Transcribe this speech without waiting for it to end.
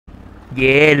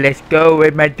Yeah, let's go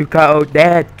with my Ducati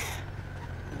that.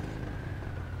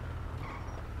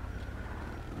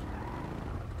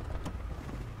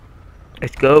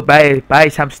 Let's go buy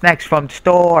some snacks from the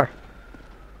store.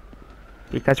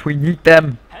 Because we need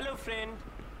them. Hello, friend.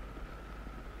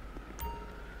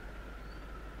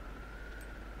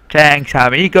 Thanks,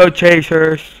 amigo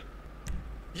chasers.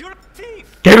 You're a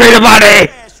thief. Give me the money!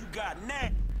 You got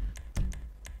neck.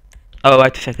 Oh,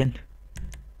 wait a second.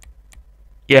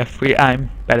 Yeah, free, I'm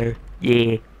better.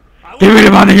 Yeah. Give me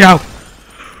the money now!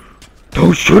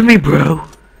 Don't shoot me, bro!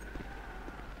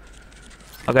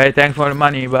 Okay, thanks for the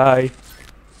money, bye.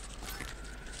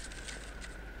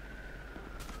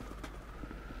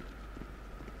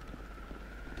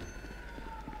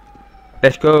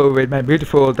 Let's go with my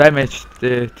beautiful damaged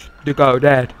Ducati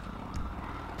dad.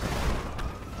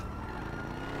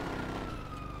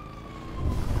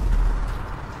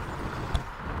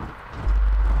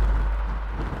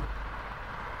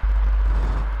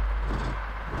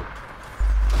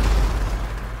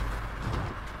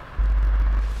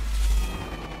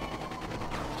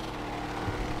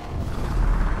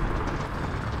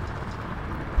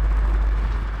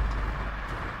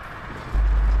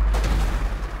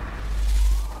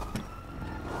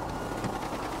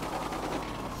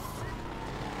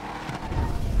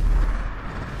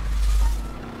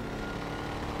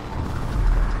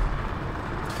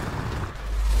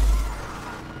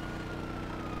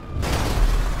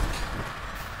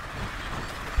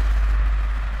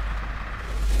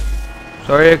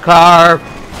 Sorry, car.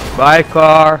 Bye,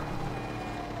 car.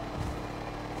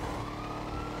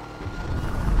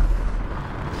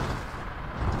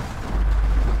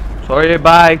 Sorry,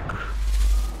 bike.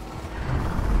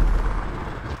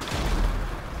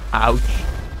 Ouch.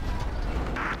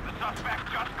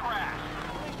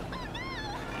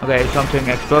 Okay, something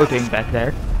exploding back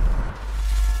there.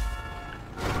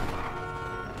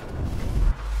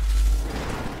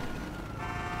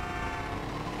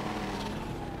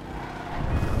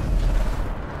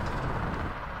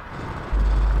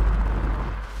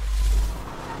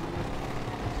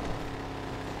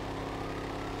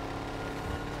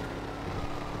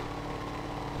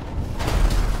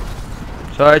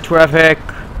 Sorry, traffic.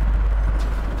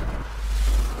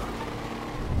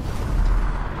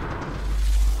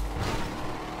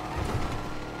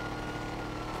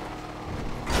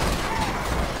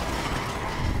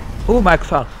 Oh,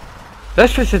 Microsoft.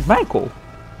 Let's visit Michael.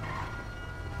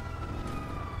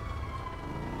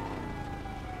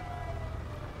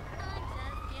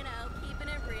 You know, keeping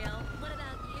it real. What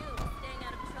about you? Staying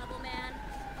out of trouble, man?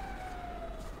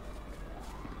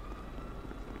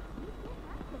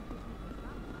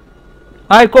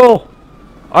 Michael,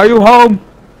 are you home?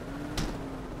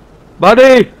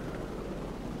 Buddy!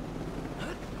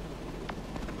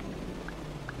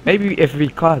 Maybe if we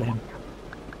call him.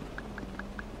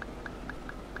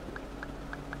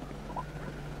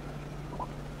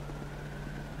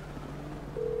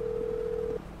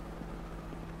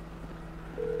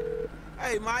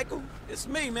 Hey, Michael, it's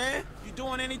me, man. You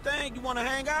doing anything? You want to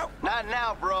hang out? Not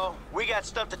now, bro. We got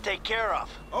stuff to take care of.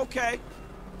 Okay.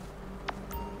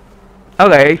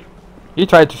 Okay. He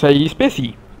tried to say he's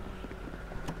busy.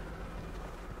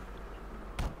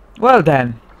 Well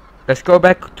then, let's go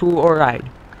back to our ride.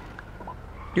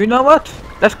 You know what?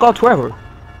 Let's call Trevor.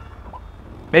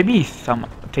 Maybe he's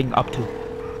something up to.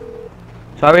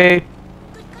 Sorry.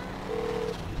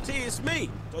 T, it's me.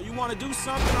 So you want to do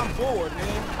something? I'm bored,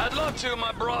 man. I'd love to,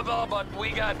 my brother, but we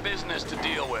got business to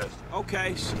deal with.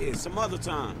 Okay, shit, some other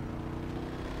time.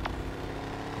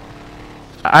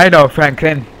 I know,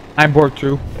 Franklin. I'm bored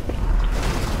too.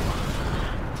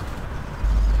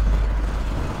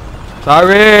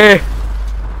 Sorry!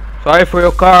 Sorry for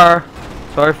your car.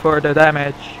 Sorry for the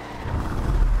damage.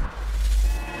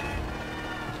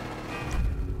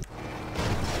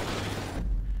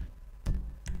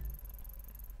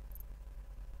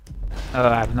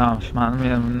 I have no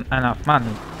enough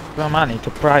money to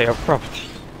buy your property.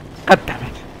 God damn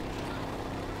it.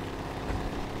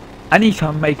 I need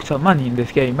to make some money in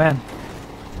this game, man.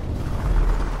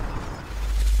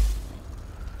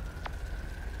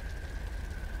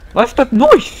 What's that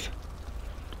noise?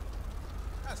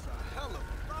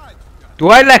 Do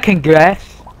I lack in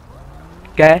gas?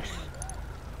 Gas?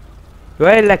 Do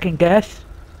I lack in gas?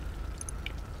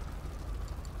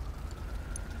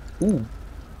 Ooh.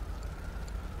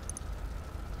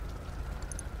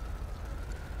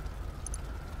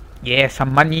 Yeah,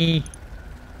 some money.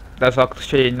 That's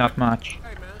actually not much.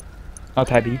 Not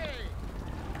heavy.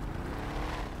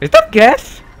 Is that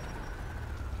gas?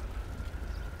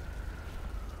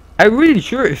 I'm really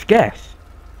sure it's gas.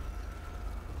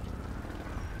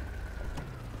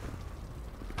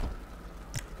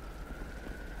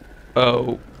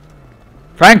 Oh.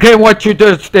 Franklin, what you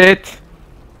just did?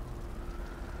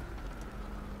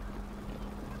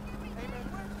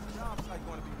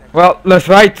 Well, let's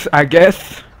write, I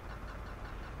guess.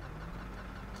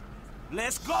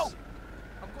 Let's go.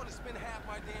 I'm gonna spend half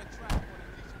my damn track on the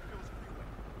Alicia Fields freeway.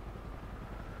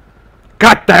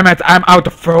 God damn it, I'm out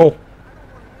of fuel.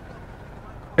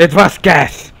 It was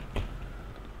gas.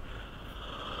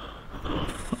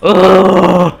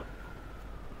 Ugh.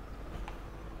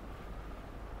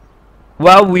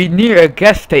 Well, we near a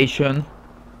gas station.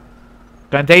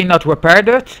 Can they not repair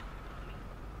it?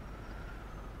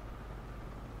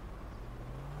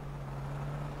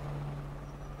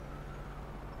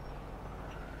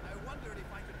 I wondered if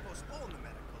I could postpone the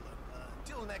medical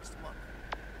till next month.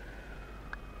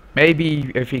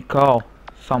 Maybe if we call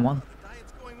someone. The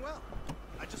diet's going well.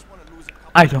 I just want to lose a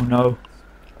couple. I don't know.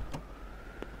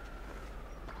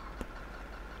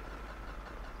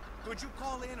 Could you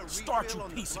call in a Start, refill you on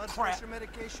the piece of blood crap. pressure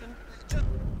medication? Just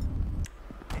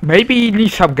Maybe he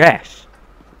needs some gas.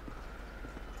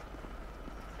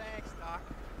 thanks, Doc.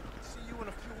 See you in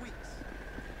a few weeks.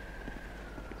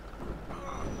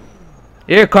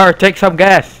 Here, car, take some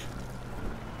gas.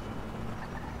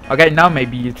 Okay, now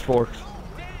maybe it works.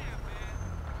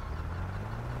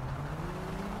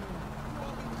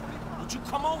 Would you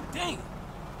come on? Damn.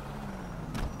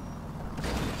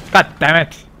 God damn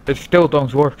it. It still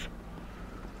don't work.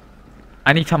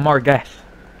 I need some more gas.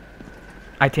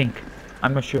 I think.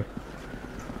 I'm not sure.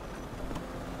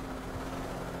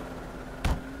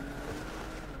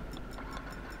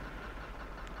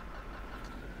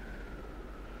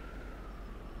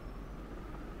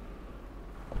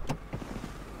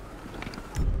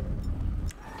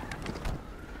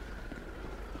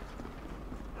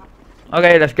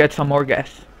 Okay, let's get some more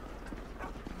gas.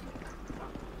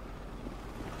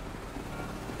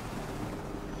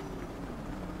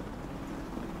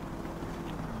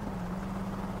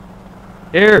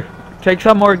 Here, take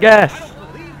some more gas.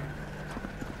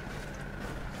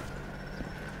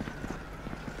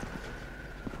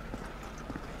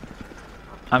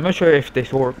 I'm not sure if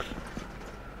this works.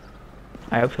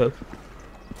 I hope so.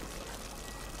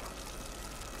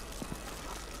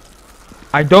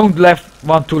 I don't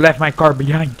want to leave my car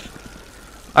behind.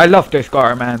 I love this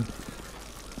car, man.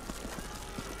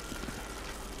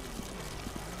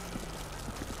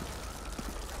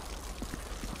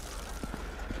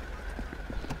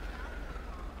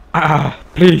 Ah,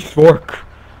 please work.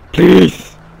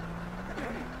 Please.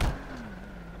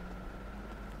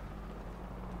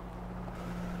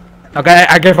 Okay,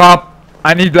 I give up.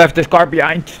 I need to leave this car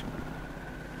behind.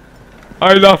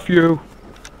 I love you.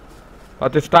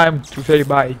 But it's time to say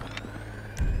bye.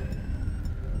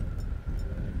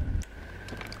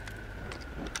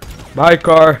 Bye,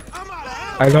 car.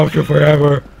 I love you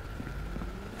forever.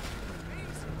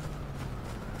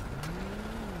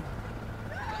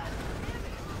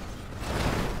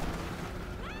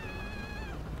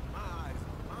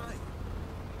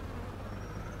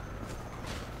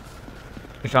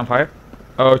 It's on fire?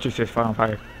 Oh, it's just on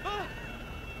fire.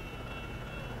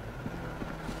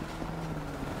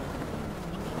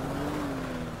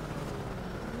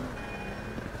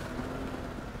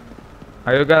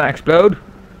 Are you gonna explode?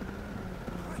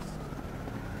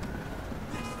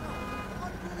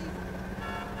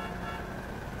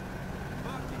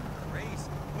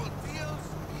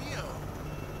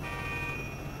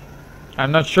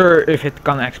 I'm not sure if it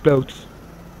can explode.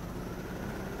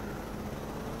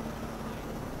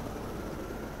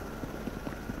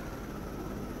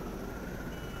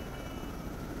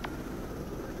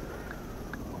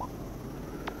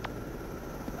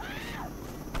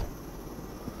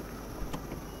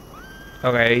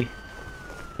 Okay,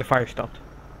 the fire stopped.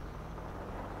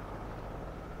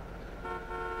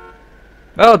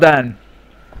 Well then,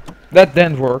 that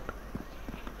didn't work.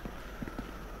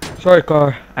 Sorry,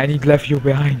 car, I need to leave you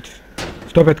behind.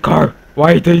 Stop it, car.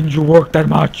 Why didn't you work that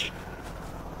much?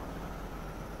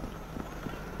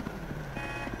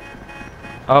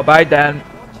 Oh, bye then.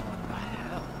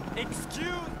 Excuse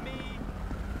me.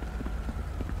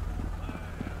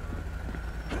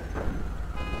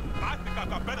 I think I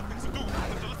got better things to do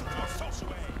than to listen to a social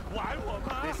aid. Why would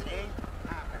I? This ain't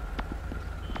happening.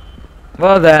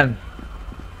 Well then.